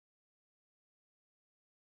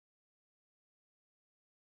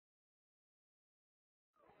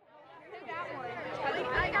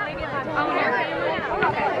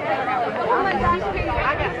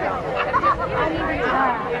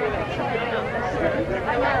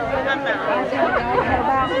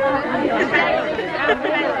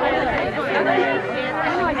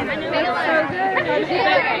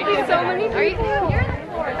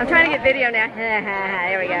I'm trying to get video now.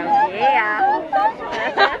 There we go. Yeah.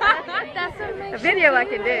 That's amazing. A video I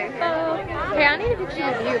can do. Hey, I need a picture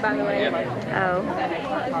of you, by the way. Oh.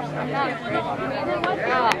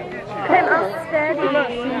 Come on, steady. Let's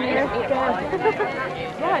go.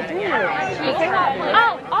 Yeah, I do.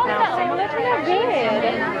 Oh, also, look how good.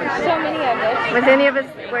 So many of us.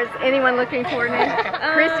 Was anyone looking for me?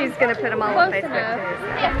 Christy's going to put them all on Facebook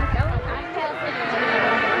too. So.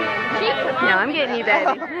 No, I'm getting you,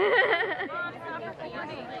 baby.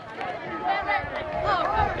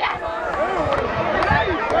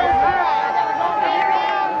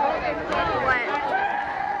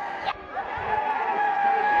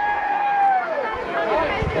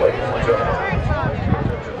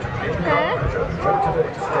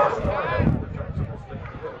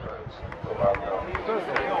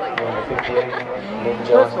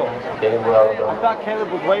 I thought Caleb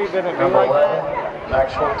was waving at me like that.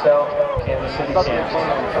 Max Hotel, Kansas City, Kansas.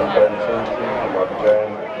 From Ben Finsky, Mark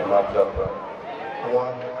Jane, and Mark Zucker.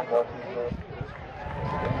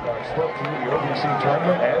 Swept through the OVC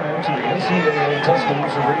tournament and into the NCAA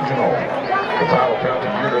Tuscaloosa Regional. The title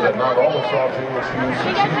counting year that not all of South USU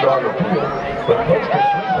succeeded on appeal, but posted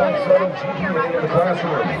 3.7 GPA in the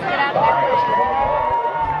classroom, the highest of all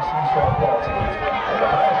OVC softball teams, and the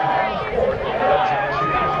highest in any sport in the LGC.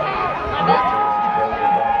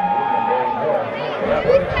 The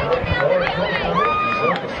athletics director Lauren Coastal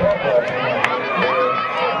reserved the softball team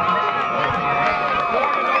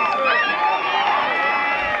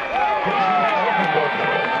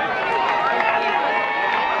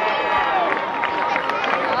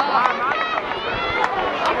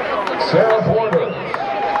Sarah Borders.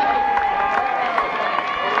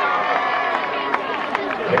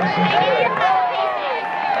 Casey Shea.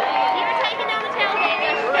 You're taking down the tailgate.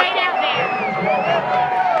 Go straight out there.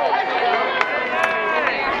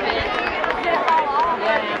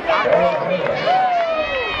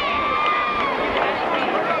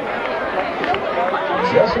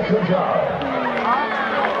 Jessica John.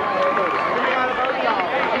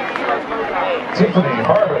 Tiffany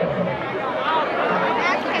Harbin.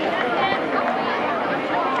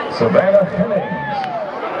 Savannah Hennings.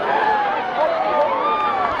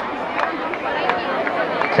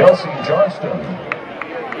 Kelsey Johnston.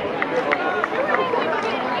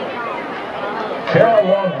 Kara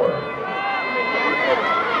Longworth.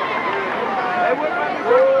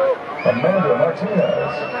 Amanda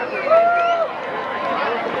Martinez.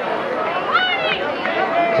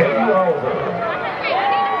 Katie Oliver.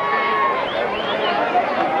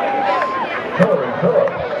 Hillary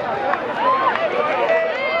Phillips.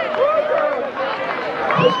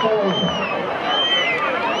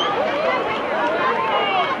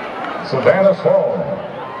 Savannah Sloan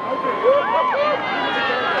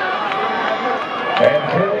and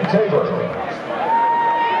Kaylee Tabor.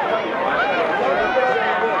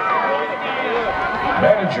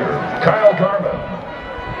 Manager Kyle Garman.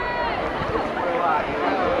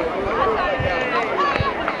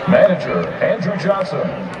 Manager Andrew Johnson.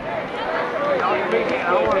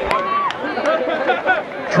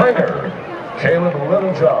 Trainer Caleb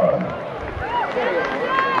Littlejohn.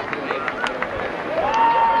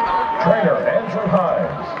 Trainer Andrew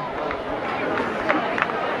Hines.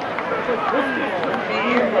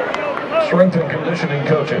 Strength and conditioning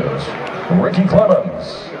coaches Ricky Clemens.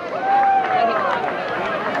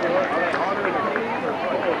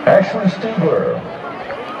 Ashley Stiegler.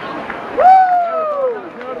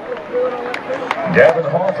 Gavin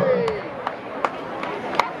Hoffer.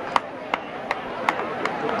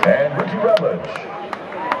 And Ricky Rutledge.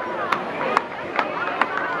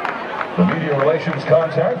 The media relations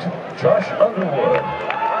contact, Josh Underwood.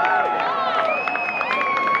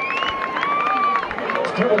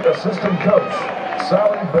 Student assistant coach,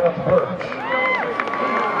 Sally Beth Birch.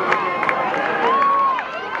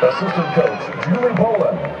 Assistant coach, Julie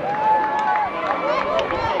Boland.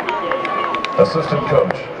 Assistant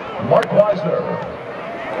coach, Mark Weisner.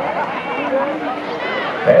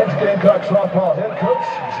 And Gamecock softball head coach,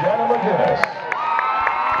 Jana McGinnis.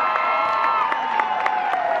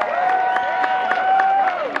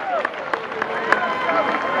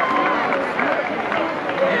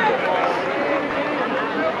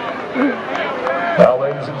 Now,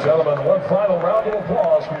 ladies and gentlemen, one final round of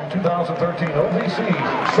applause for your 2013 OVC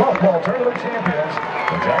softball tournament champions,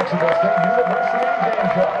 the Jacksonville State University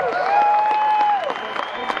Gamecocks.